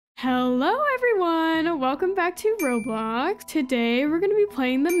Hello everyone! Welcome back to Roblox. Today we're going to be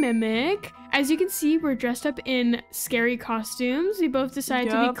playing the Mimic. As you can see, we're dressed up in scary costumes. We both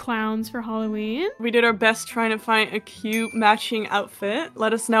decided to be clowns for Halloween. We did our best trying to find a cute matching outfit.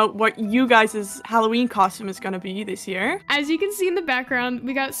 Let us know what you guys' Halloween costume is going to be this year. As you can see in the background,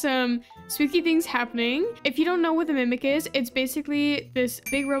 we got some spooky things happening. If you don't know what the Mimic is, it's basically this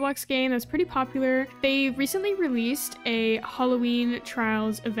big Roblox game that's pretty popular. They recently released a Halloween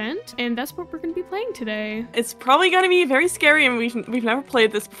Trials event, and that's what we're going to be playing today. It's probably going to be very scary, and we've never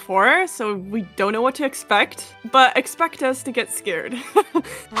played this before, so we don't know what to expect, but expect us to get scared.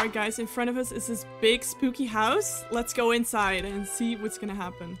 Alright guys, in front of us is this big spooky house. Let's go inside and see what's going to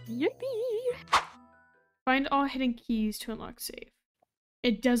happen. Yippee! Find all hidden keys to unlock safe.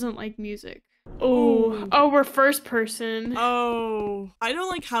 It doesn't like music. Oh, we're first person. Oh, I don't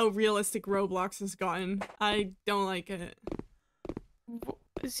like how realistic Roblox has gotten. I don't like it.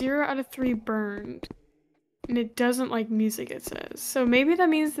 0 out of 3 burned. And it doesn't like music, it says. So maybe that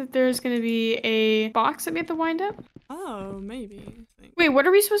means that there's going to be a box that we have to wind up? Oh, maybe. Wait, what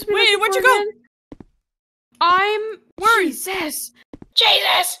are we supposed to be Wait, where'd you go? Where? Jesus!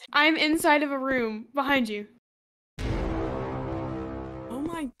 Jesus! I'm inside of a room behind you. Oh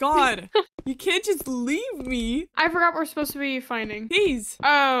my god. You can't just leave me. I forgot we're supposed to be finding. Keys.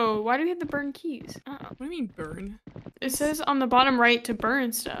 Oh, why do we have to burn keys? What do you mean burn? It says on the bottom right to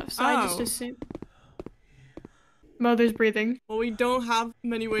burn stuff, so I just assume. Mother's breathing. Well, we don't have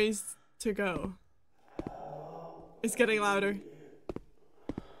many ways to go. It's getting louder.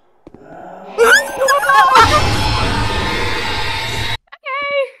 Okay.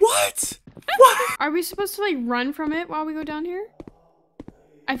 What? What? Are we supposed to like run from it while we go down here?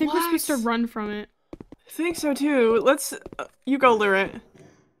 I think we're supposed to run from it. I think so too. Let's. You go lure it.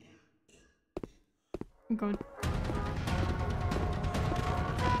 I'm going.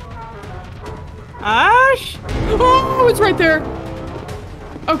 Ash! Oh, it's right there.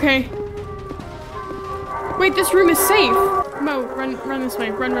 Okay. Wait, this room is safe. Mo, run this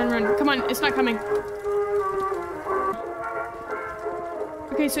way. Run. Come on, it's not coming.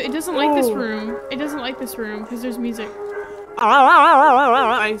 Okay, so it doesn't like this room. It doesn't like this room because there's music.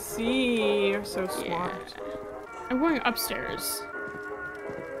 I see. You're so smart. Yeah. I'm going upstairs.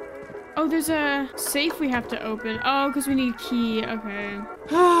 Oh, there's a safe we have to open. Oh, because we need a key. Okay.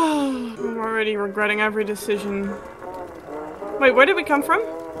 I'm already regretting every decision. Wait, where did we come from?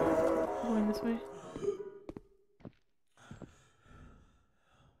 Going this way.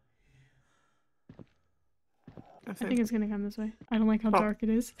 I think it's gonna come this way. I don't like how dark it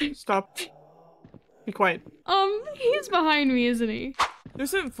is. Stop. Be quiet. He's behind me, isn't he?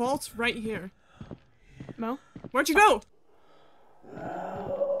 There's a vault right here. Mo? Where'd you go?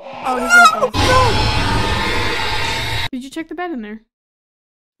 Oh, he's gonna go. Did you check the bed in there?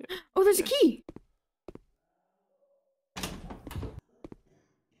 Oh, there's a key!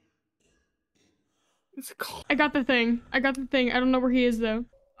 It's cold. I got the thing. I don't know where he is, though.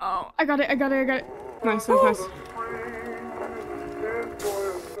 Oh, I got it. Nice, nice.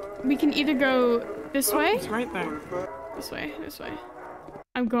 We can either go this way. It's right there. This way.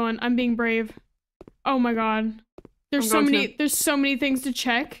 I'm being brave. Oh my god. There's so many things to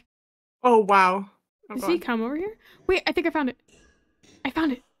check. Oh wow. Does he come over here? Wait, I think I found it.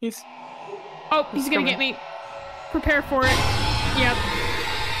 He's gonna get me. Prepare for it. Yep.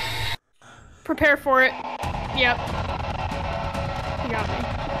 Prepare for it. Yep. He got me.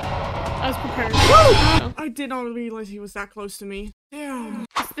 I was prepared. Oh. I did not realize he was that close to me. Damn.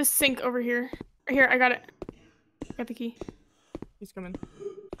 It's the sink over here. Right here, I got it. I got the key. He's coming.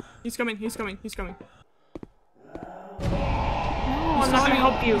 No, I'm not gonna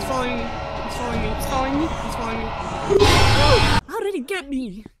help you. He's following me. How did he get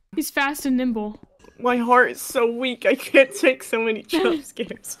me? He's fast and nimble. My heart is so weak. I can't take so many jump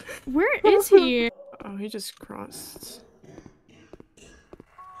scares. Where is he? Oh, he just crossed.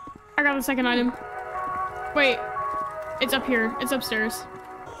 I got the second item. Wait. It's up here. It's upstairs.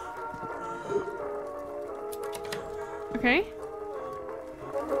 Okay.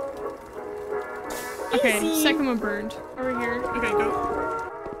 Okay, second one burned. Over here. Okay, go.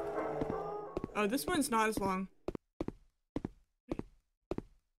 Oh, this one's not as long.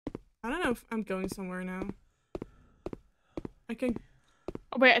 I don't know if I'm going somewhere now. I can.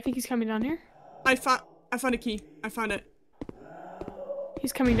 Oh wait, I think he's coming down here. I found a key. I found it.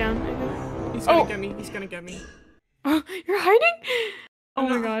 He's coming down. He's gonna get me. He's gonna get me. Oh, you're hiding? Oh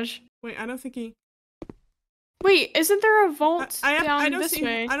my gosh. Wait, I don't think he. Wait, isn't there a vault down this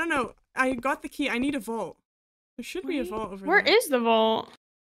way? I don't know. I got the key. I need a vault. There should be a vault over there. Where is the vault?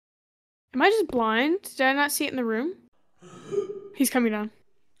 Am I just blind? Did I not see it in the room? He's coming down.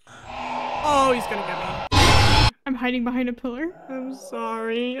 Oh, he's gonna get me. I'm hiding behind a pillar. I'm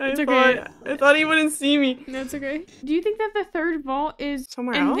sorry. It's I okay. thought he wouldn't see me. That's okay. Do you think that the third vault is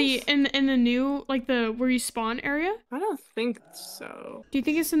Somewhere in else? in the new, like the where you spawn area? I don't think so. Do you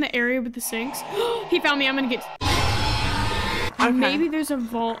think it's in the area with the sinks? He found me. I'm gonna get. Okay. Maybe there's a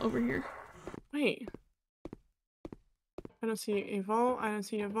vault over here. Wait. I don't see a vault. I don't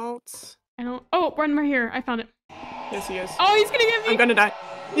see a vault. I don't. Oh, one right here. I found it. Yes, he is. Oh, he's gonna get me. I'm gonna die.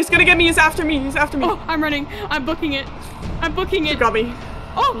 He's gonna get me. He's after me. He's after me. Oh, I'm running. I'm booking it. I'm booking it. You got me.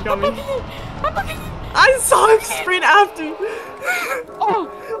 Oh, You got I'm me. booking it. I'm booking it. I saw him straight after. Oh,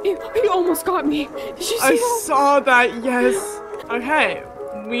 he almost got me. Did you see I that? saw that. Yes. Okay.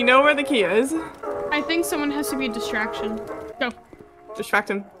 We know where the key is. I think someone has to be a distraction. Go. Distract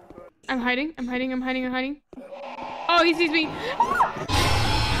him. I'm hiding. I'm hiding. I'm hiding. I'm hiding. Oh, he sees me.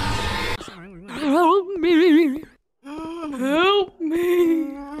 Help me. Help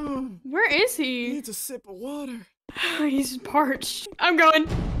me. Where is he? Needs a sip of water. He's parched. I'm going.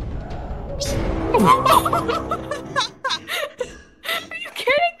 Are you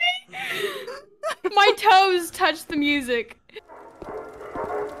kidding me? My toes touched the music.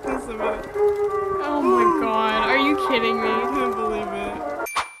 Just a minute. Oh my god. Are you kidding I me? can't believe it.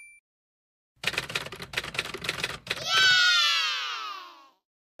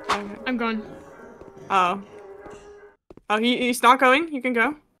 Okay. I'm gone. Oh. Oh, he's not going. You can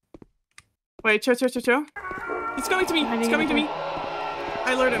go. Wait, chill. He's coming to me. He's coming to me.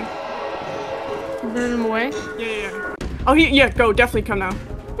 I lured him. Burn him away. Yeah. Oh, go. Definitely come now.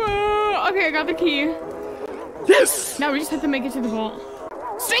 Okay, I got the key. Yes! Now we just have to make it to the vault.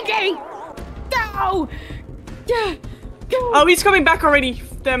 Stinky! Go! Yeah! Go! Oh, he's coming back already.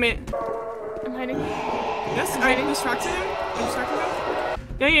 Damn it. I'm hiding. Yes, I distracted him.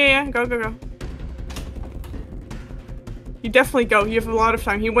 Yeah. Go. You definitely go. You have a lot of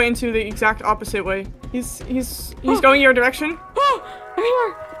time. He went into the exact opposite way. He's going your direction. Oh! I'm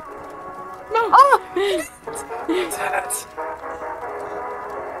here! No! Oh! You did it!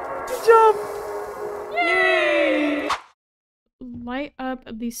 Good job! Yay! Light up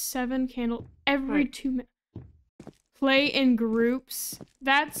at least 7 candles every 2 minutes. Play in groups.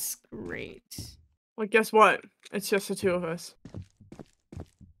 That's great. Well, guess what? It's just the 2 of us.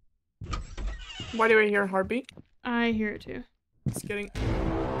 Why do I hear a heartbeat? I hear it too. It's getting...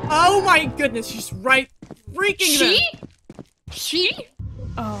 Oh my goodness, she's right freaking there! She?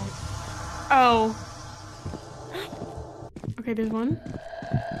 Oh. Okay, there's one.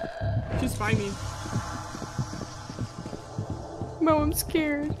 She's by me. Mo, I'm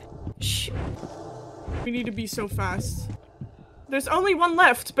scared. Shh. We need to be so fast. There's only one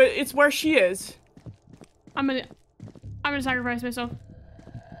left, but it's where she is. I'm gonna sacrifice myself.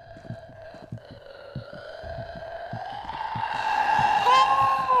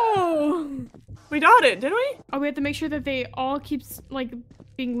 Oh! We got it, didn't we? Oh, we have to make sure that they all keep like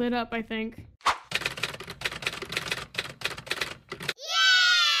being lit up, I think.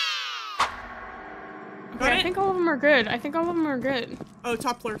 Okay, I think all of them are good. Oh,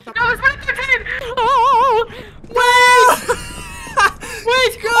 top floor. No, it's not good! Oh! Wait!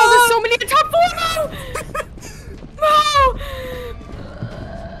 Wait! Go! Oh, there's so many on top floor! No!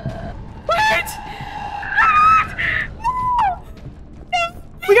 Wait!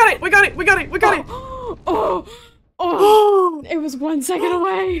 We got it! Oh! It was 1 second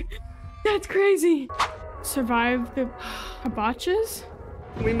away! That's crazy! Survive the hibaches?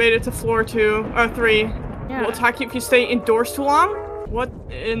 We made it to floor 2, or 3. Yeah. We'll attack you if you stay indoors too long. What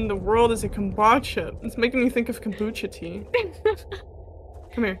in the world is a kombucha? It's making me think of kombucha tea.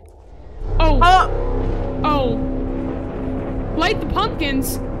 Come here. Oh! Oh! Oh! Light the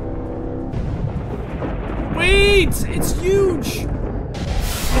pumpkins! Wait! It's huge!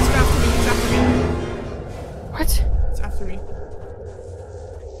 It's after me. What? It's after me.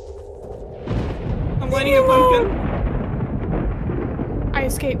 I'm lighting a pumpkin. I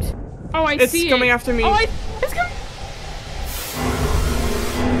escaped. Oh, I see It's coming it. after me. Oh, it's coming!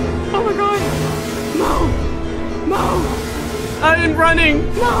 Oh my god! Mo! I'm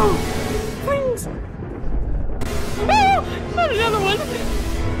running! No! Please! Oh! Not another one!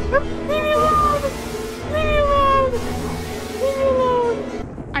 Leave me alone!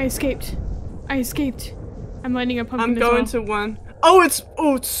 I escaped. I'm lighting a pumpkin. I'm going to 1. Oh, it's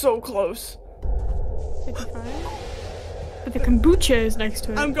so close. 55. But the kombucha is next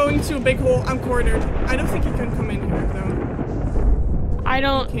to it. I'm going to a big hole. I'm cornered. I don't think you can come in here though. I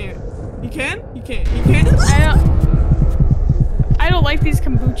don't. You can't. You can? You can't. I don't like these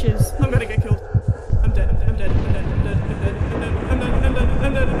kombuchas. I'm gonna get killed. I'm dead.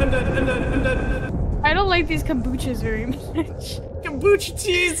 I don't like these kombuchas very much. kombucha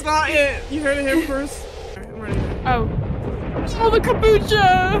tea is not it. You heard it here first. Alright, I'm ready. Oh. Oh, the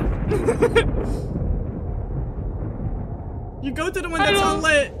kombucha! You go to the one that's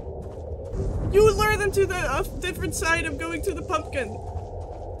unlit. You lure them to the different side of going to the pumpkin.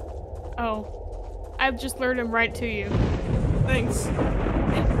 Oh. I've just lured him right to you. Thanks.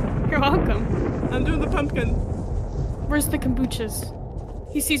 You're welcome. I'm doing the pumpkin. Where's the kombuchas?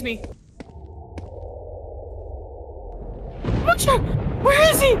 He sees me. Kombucha! Where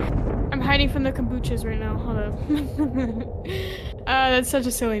is he? I'm hiding from the kombuchas right now. Hold up. That's such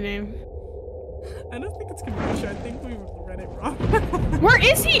a silly name. I don't think it's kombucha. I think we read it wrong. Where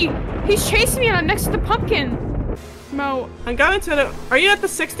is he? He's chasing me and I'm next to the pumpkin. Mo. I'm going to the... Are you at the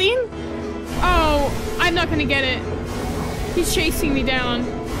 16? Oh, I'm not gonna get it. He's chasing me down.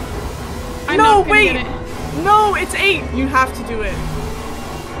 No, wait! No, it's 8! You have to do it.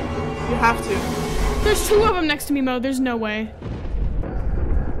 You have to. There's 2 of them next to me, Mo. There's no way.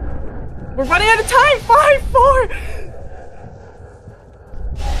 We're running out of time! 5, 4!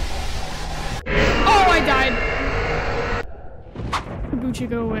 Oh, I died. Kombucha,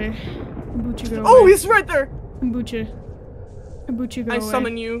 go away. Kombucha, go away. Oh, he's right there! Kombucha. Kombucha, go away. I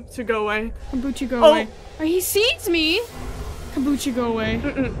summon you to go away. Kombucha, go away. Oh, he sees me! Kombucha, go away.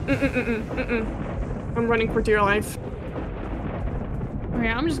 I'm running for dear life. Okay,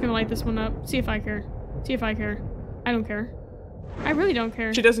 I'm just gonna light this one up. See if I care. See if I care. I don't care. I really don't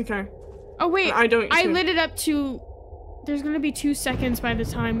care. She doesn't care. Oh, wait. I don't. I lit it up to... There's gonna be 2 seconds by the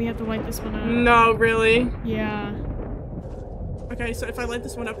time we have to light this one up. No, really? Yeah. Okay, so if I light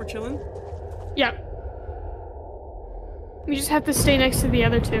this one up, we're chilling? Yeah. We just have to stay next to the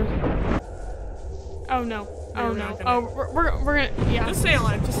other 2. Oh no. Oh no. Oh, we're gonna, yeah. Just stay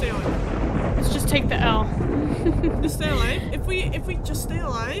alive, just stay alive. Let's just take the L. Just stay alive. If we just stay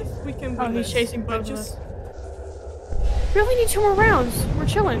alive, we can win he's chasing both of us. We only need 2 more rounds. We're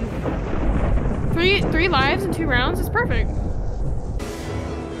chilling. 3 lives and 2 rounds is perfect. I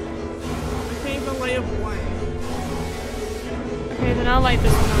can't even lay up 1. Okay, then I'll light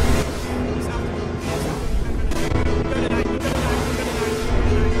this one up.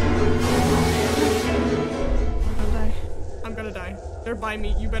 I'm gonna die. They're by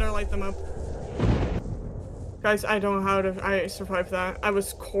me. You better light them up. Guys, I don't know how I survived that. I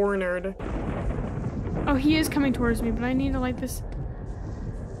was cornered. Oh, he is coming towards me, but I need to light this.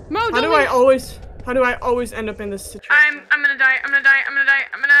 Mo, how do I always end up in this situation? I'm gonna die. I'm gonna die. I'm gonna die.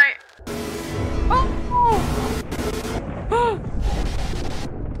 I'm gonna die. Oh!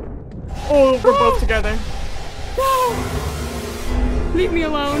 Oh, we're both together. No! Leave me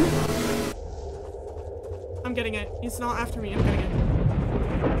alone. I'm getting it. He's not after me. I'm getting it.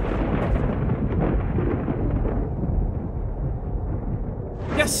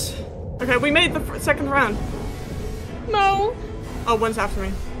 Yes. Okay, we made the 2nd round. Mo. Oh, one's after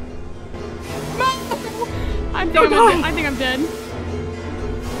me. Mo. I think I'm dead.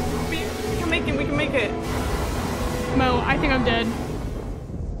 We can make it. We can make it. Mo, I think I'm dead.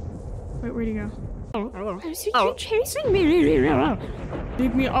 Wait, where'd he go? You chasing me?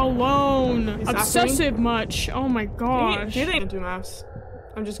 Leave me alone. Obsessive much. Oh my gosh. He didn't do maths.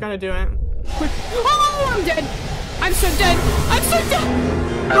 I'm just gonna do it. Quick. Oh, I'm dead. I'm so dead. I'm so dead.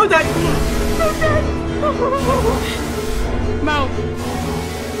 Go dead. So dead. Mo.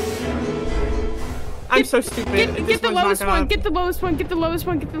 I'm so stupid. Get the lowest one. Get the lowest one. Get the lowest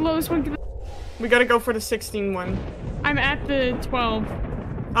one. Get the lowest one. We gotta go for the 16 one. I'm at the 12.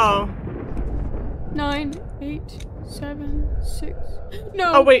 Oh. 9, 8, 7, 6.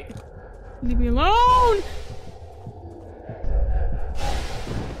 No. Oh, wait. Leave me alone.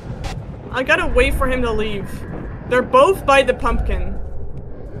 I gotta wait for him to leave. They're both by the pumpkin.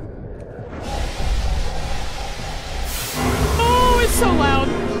 Oh, it's so loud.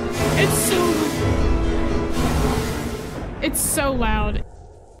 It's so loud.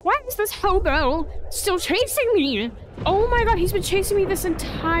 Why is this hobo still chasing me? Oh my god, he's been chasing me this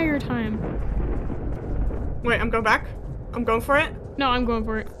entire time. Wait, I'm going back? I'm going for it? No, I'm going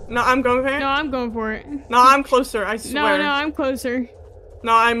for it. No, I'm going for it? No, I'm going for it. No, I'm closer, I swear. No, I'm closer.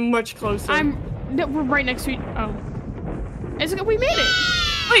 No, I'm much closer. No, we're right next to each. Oh. We made it!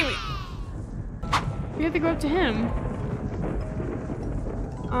 Wait. We have to go up to him.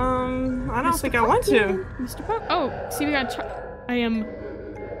 I don't think I want to. Mr. Pop. Oh, see, we got. I am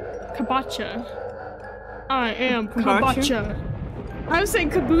Kabacha. I am Kabacha. I was saying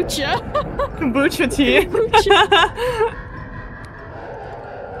kombucha. Kombucha tea. Kombucha.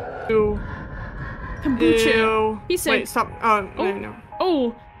 Ew. Kombucha. Ew. He said. Wait, stop. Oh, no.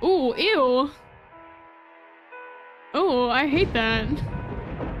 Oh, oh, ew. Oh, I hate that.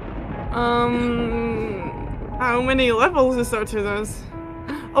 How many levels is there to this?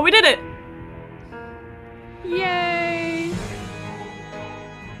 Oh, we did it! Yay!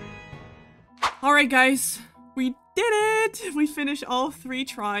 Alright guys, we did it! We finished all 3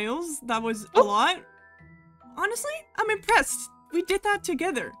 trials. That was a lot. Honestly, I'm impressed. We did that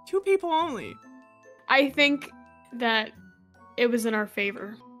together. 2 people only. I think that it was in our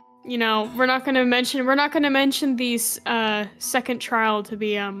favor. You know, we're not gonna mention these second trial to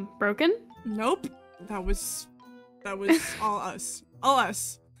be broken. Nope. That was all us. All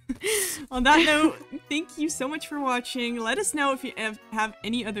us. On that note, thank you so much for watching. Let us know if you have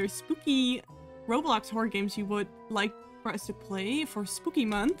any other spooky Roblox horror games you would like for us to play for Spooky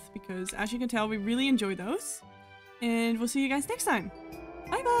Month, because as you can tell, we really enjoy those. And we'll see you guys next time.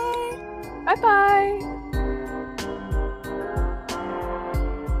 Bye bye! Bye bye!